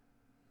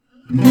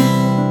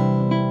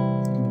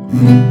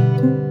More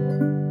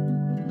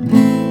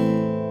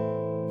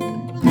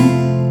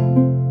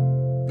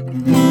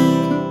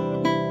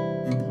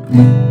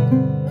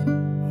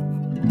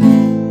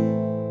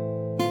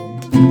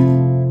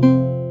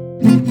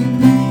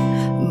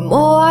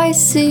I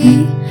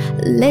see,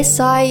 less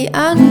I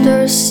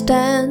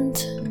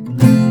understand.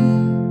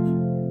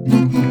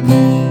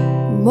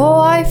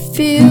 More I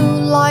feel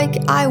like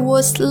I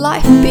was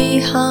left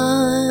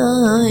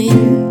behind.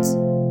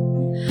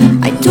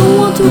 I don't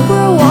want to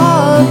grow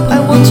up, I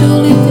want to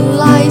live in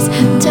lies.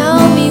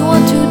 Tell me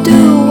what to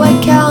do, I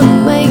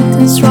can't make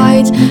this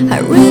right. I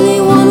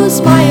really want to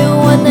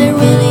smile when I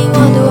really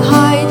want to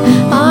hide.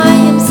 I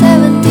am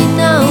 17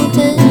 now,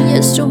 10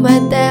 years to my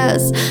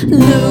death.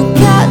 Look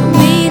at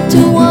me,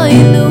 do I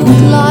look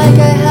like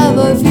I have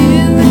a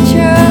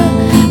future?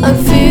 A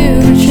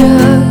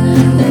future.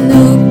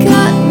 Look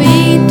at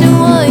me, do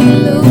I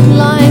look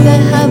like I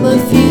have a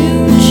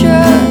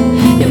future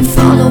in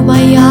front of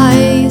my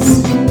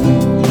eyes?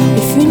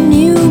 If you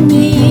knew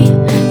me,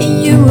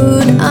 you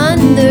would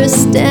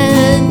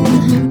understand.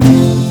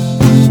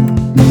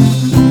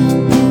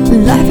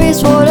 Life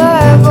is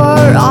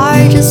whatever,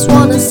 I just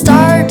wanna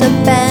start a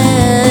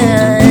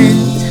band.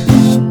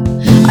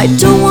 I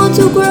don't want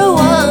to grow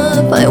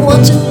up, I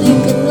want to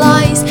live in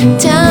lies.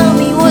 Tell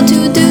me what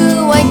to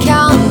do, I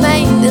can't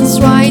make this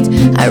right.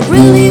 I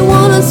really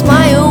wanna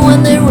smile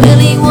when I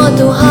really want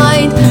to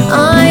hide.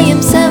 I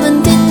am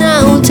 17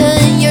 now,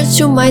 10 years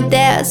to my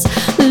death.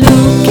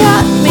 Look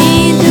at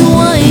me, do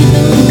I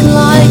look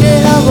like I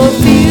have a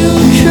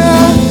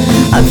future?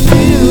 A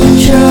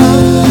future.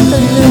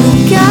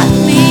 Look at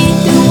me,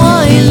 do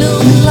I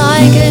look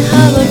like I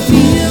have a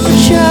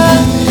future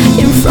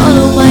in front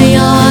of my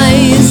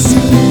eyes?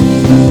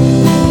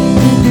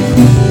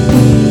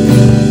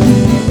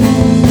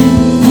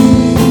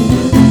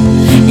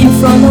 In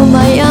front of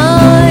my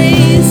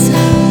eyes.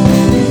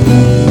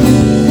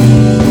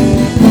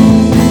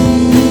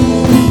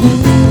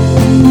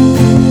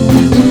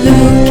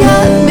 Look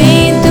at me,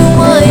 do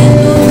I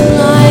look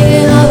like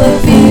I have a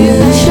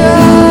future?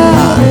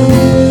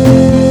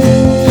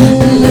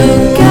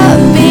 Look at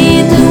me,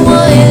 do I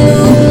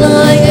look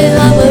like I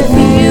have a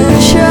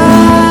future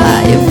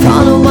in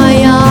front of my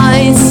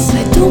eyes?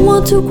 I don't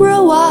want to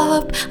grow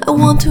up, I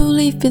want to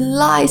live in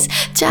lies.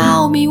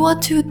 Tell me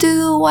what to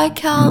do, I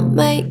can't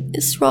make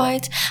this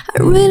right. I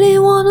really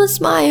wanna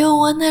smile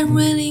when I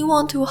really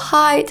want to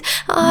hide.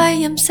 I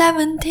am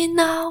 17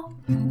 now.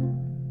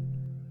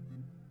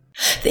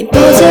 Think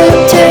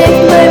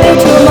positive, maybe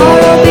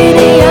tomorrow be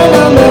the end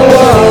of the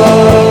world.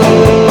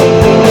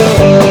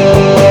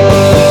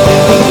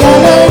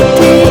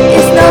 Reality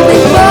is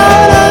nothing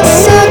but a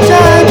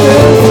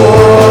subterfuge.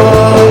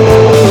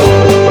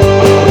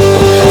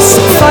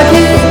 So fuck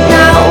it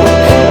now,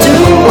 do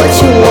what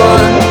you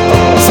want.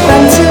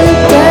 Spend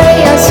today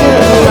as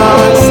you're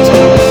lost,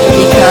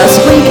 because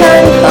we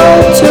can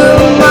hope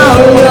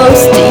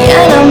tomorrow's the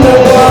end of the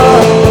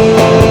world.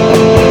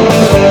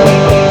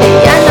 The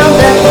end of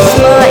the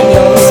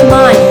smile,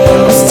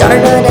 smile. Start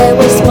the day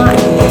with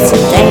smiles.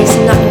 Today's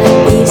not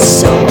gonna be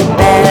so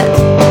bad.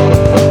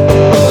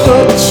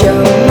 Put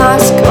your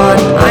mask on,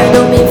 I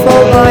don't mean for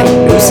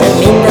virus, I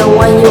mean the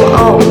one you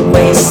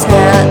always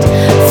had.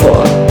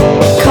 For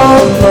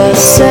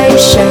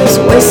conversations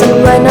with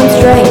some random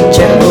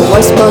stranger who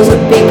was supposed to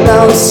be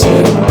close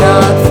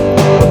enough.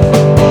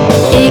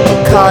 It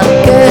can't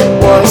get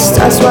worse,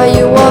 that's why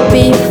you will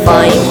be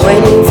fine.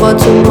 Waiting for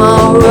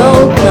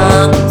tomorrow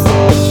comes.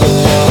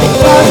 Be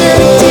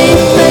positive,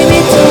 maybe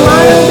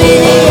tomorrow be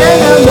the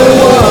end of the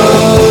world.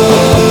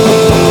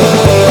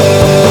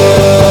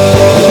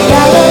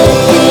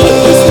 Reality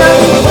is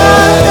nothing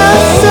but a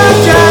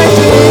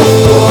subjective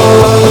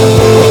world.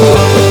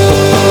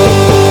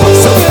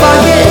 So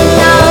fuck it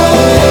now,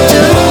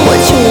 do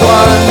what you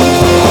want.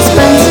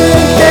 Spend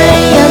today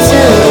as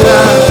you're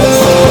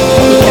lost,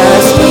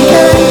 because we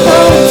can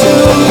hope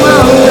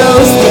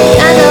tomorrow's the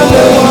end of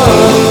the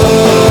world.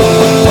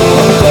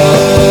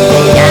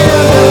 The end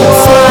of the world.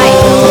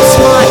 Smile,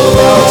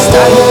 smile,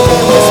 start the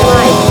day with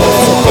smile.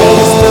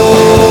 Today's not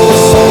gonna be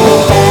so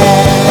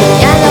bad. The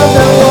end of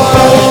the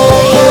world.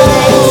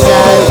 Today's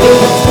a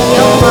read to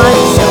your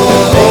mind, so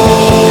we're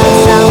thinking of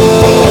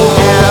something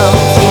else.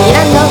 The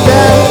end of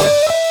the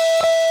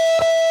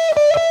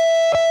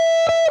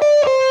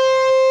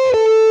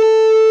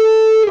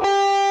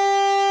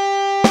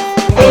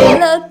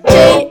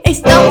reality is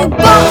nothing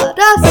but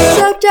a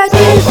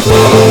subjective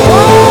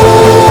world.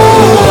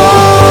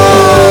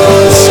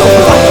 So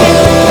fuck it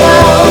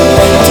now,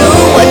 do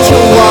what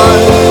you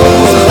want.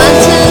 Spend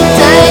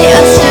today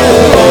as you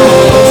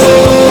want,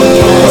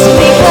 because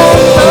we can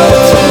hope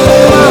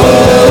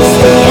tomorrow's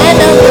the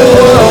end of the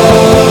world.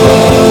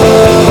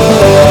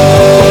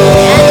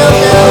 The end of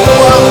the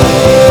world.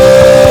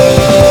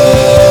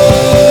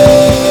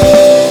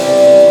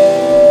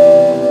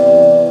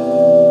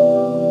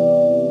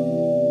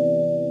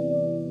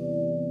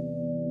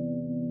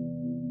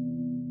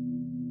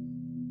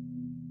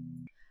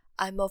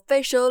 I'm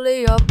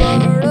officially your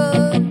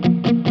burden.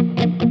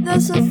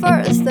 That's the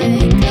first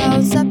thing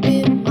comes up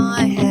in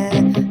my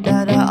head.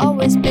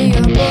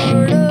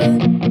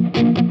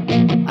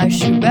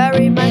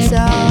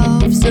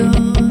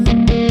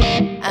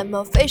 I'm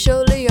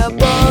officially a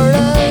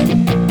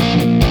burden.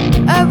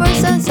 Ever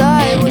since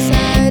I was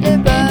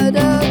headed by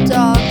the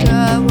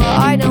doctor,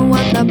 well, I don't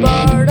want the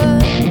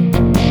burden,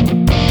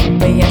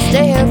 but I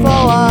stay here for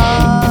a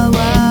while.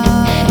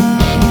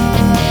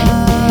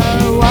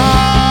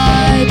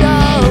 I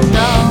don't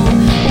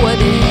know what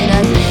did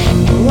I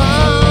do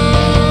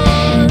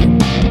wrong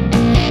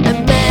and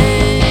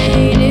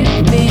made it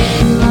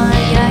feel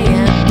like I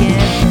am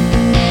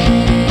gifted.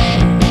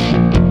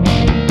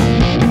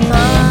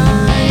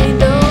 I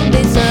don't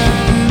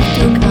deserve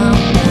to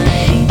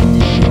complain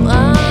to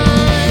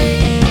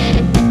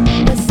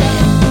but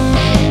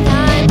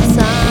sometimes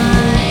I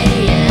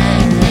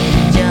am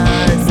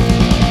just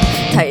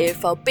tired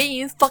for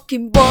being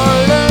fucking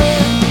bored.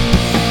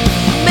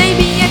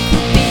 Maybe I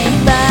could be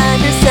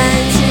better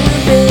since you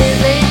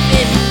believe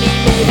in me.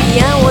 Maybe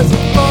I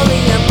wasn't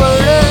fully a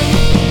burden.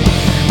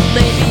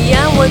 Maybe I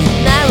was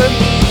never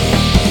me.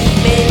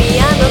 Maybe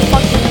I'm a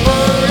fucking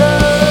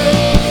burden.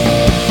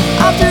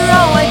 After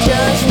all, I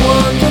just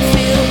want to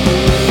feel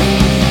good.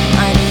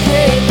 I don't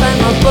care if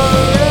I'm a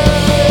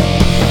burden.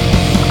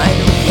 I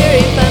don't care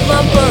if I'm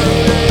a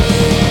burden.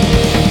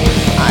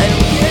 I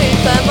don't care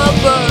if I'm a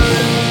burden.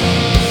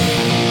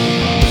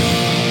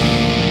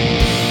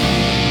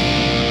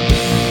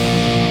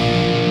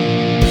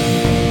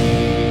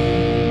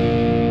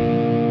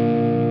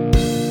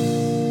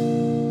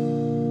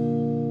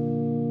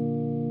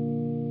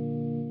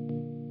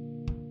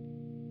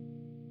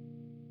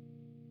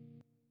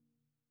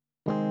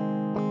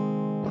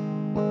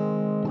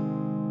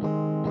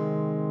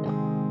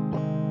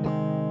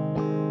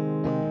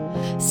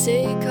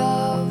 Sick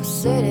of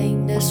sitting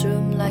in this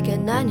room like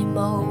an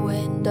animal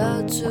in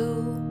the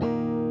zoo.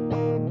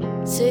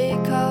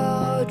 Sick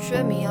of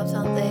dreaming of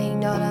something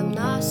that I'm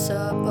not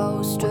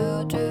supposed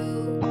to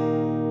do.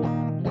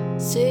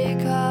 Sick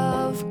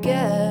of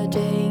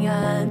getting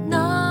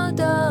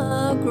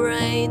another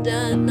grade,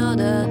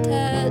 another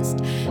test.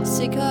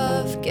 Sick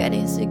of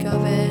getting sick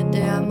of it.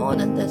 There are more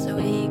than that's what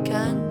we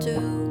can do.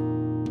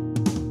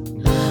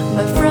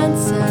 My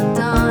friends and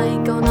I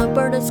gonna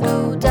burn the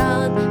school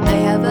down. I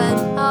haven't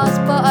asked,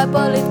 but I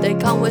believe they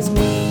come with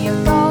me.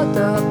 I got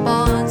the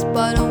bonds, but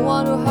I don't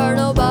want to hurt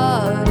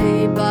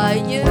nobody.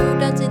 But you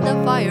dancing the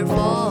fire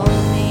for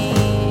me.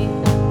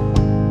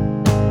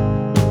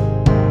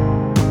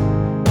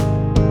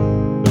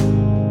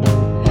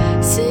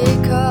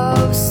 Sick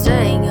of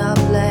staying up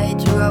late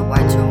to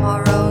avoid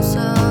tomorrow's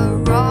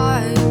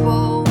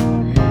arrival.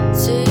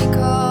 Sick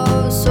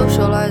of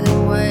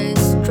socializing with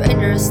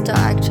strangers to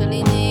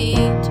actually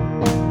need.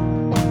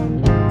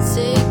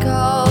 Sick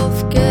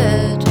of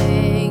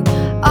getting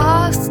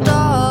asked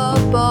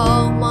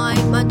about my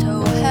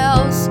mental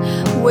health,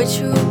 which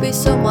would be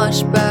so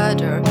much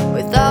better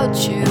without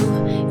you,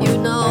 you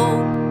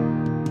know.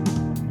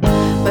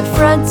 My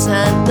friends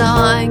and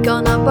I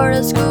gonna burn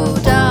the school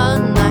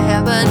down. I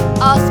haven't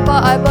asked,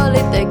 but I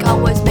believe they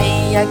come with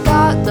me. I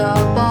got the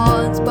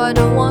bonds, but I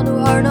don't want to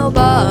hurt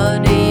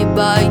nobody.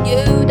 But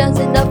you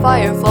dancing the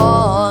fire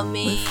for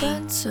me. My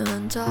friends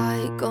and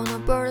I gonna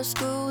burn the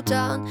school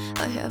down.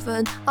 I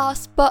haven't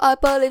asked, but I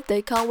believe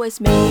they come with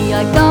me.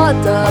 I got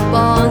the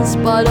bonds,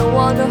 but I don't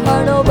want to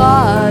hurt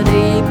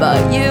nobody. But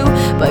you,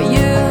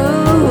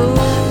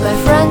 my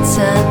friends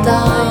and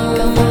I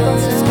gonna burn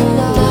the school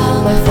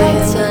down. My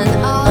friends and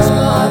I.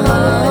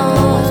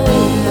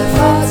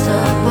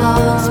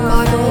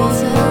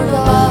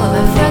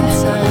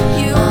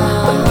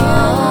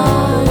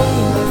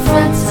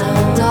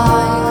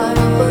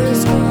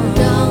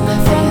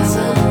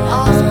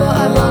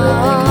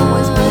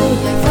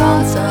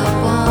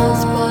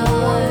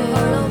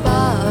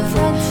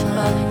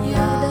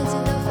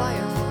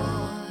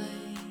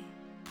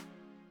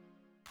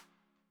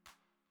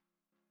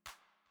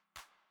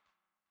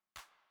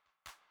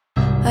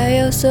 I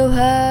also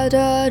had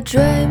a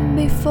dream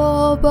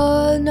before,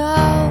 but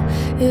now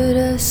it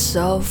is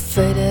all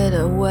faded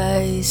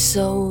away.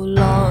 So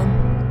long,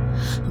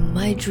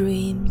 my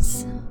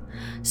dreams,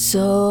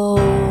 so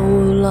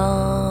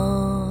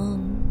long.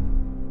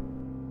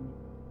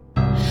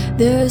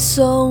 There's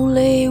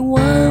only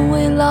one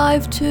way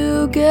life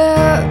to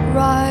get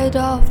right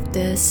of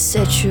this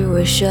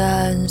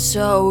situation.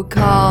 So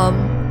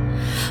come,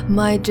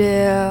 my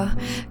dear,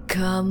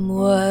 come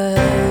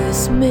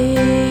with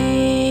me.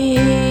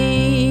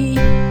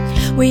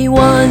 We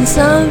want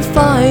some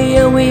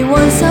fire, we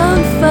want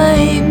some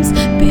flames.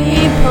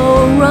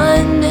 People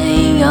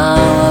running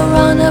all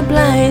around the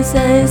place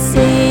and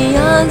see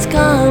us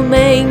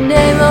coming.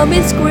 They will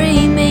be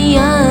screaming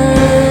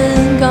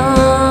and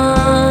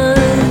gone.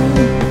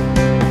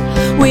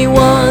 We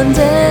want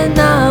it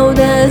now,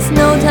 there's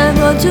no time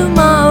for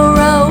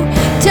tomorrow.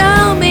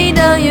 Tell me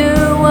that you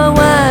are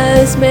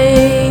with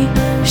me.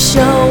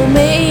 Show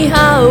me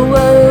how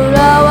will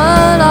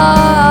our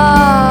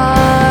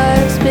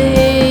lives be.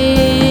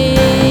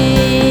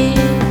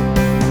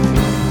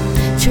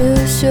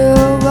 Choose your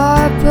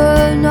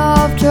weapon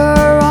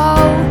after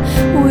all.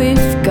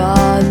 We've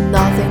got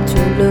nothing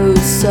to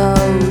lose. So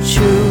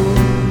true,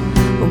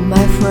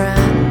 my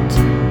friend,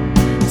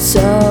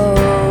 so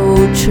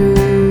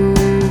true.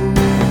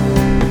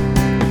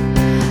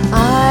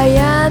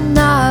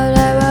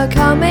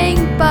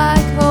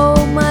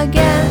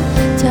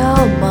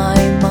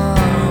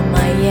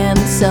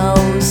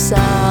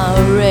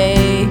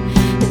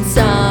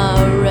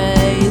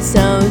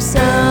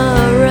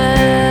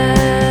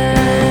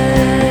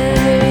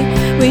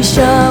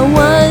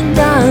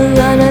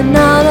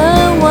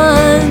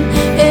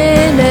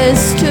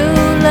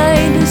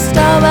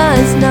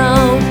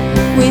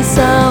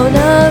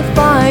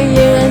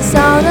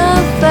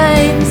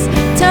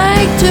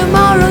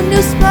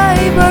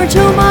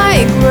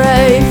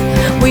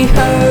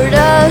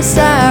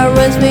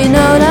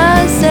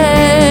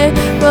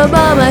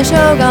 but my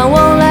shotgun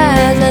won't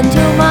listen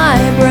to my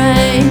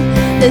brain.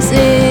 This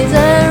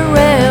isn't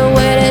real,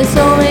 it is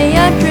only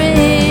a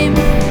dream.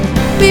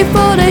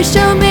 Before they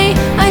show me,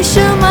 I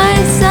show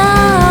myself.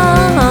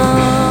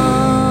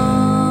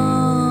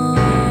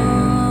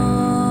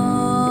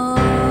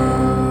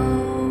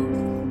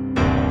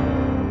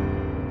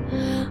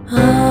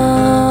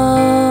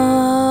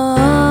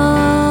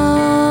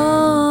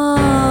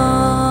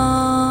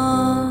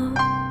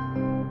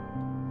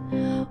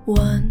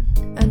 One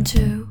and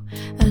two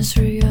and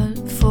three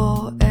and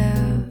four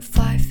and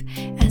five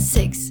and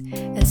six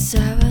and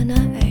seven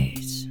and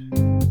eight.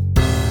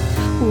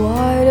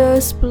 Why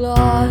there's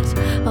blood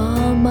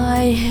on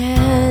my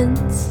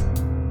hands?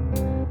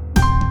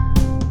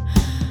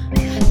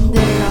 There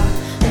are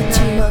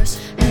numbers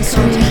and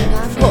three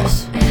and four,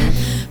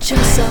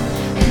 just some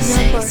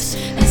numbers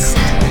and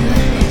seven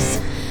numbers.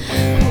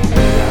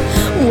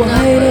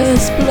 Why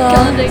there's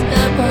blood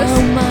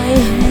on my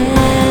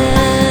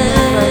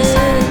hands?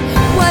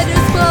 Why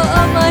there's blood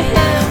on my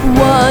hands?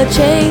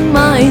 Watching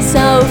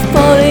myself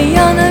falling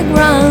on the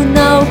ground.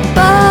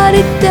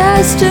 Nobody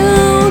dares to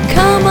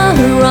come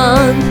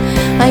around.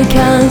 I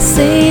can't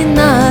see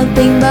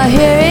nothing but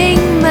hearing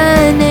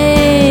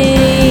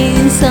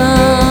many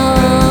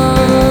sounds.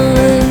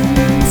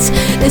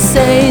 They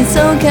say it's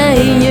okay,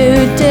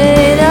 you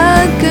did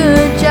a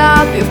good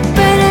job. You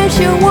finished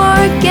your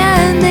work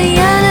and they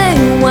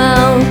ended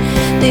well.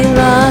 They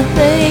laugh,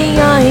 they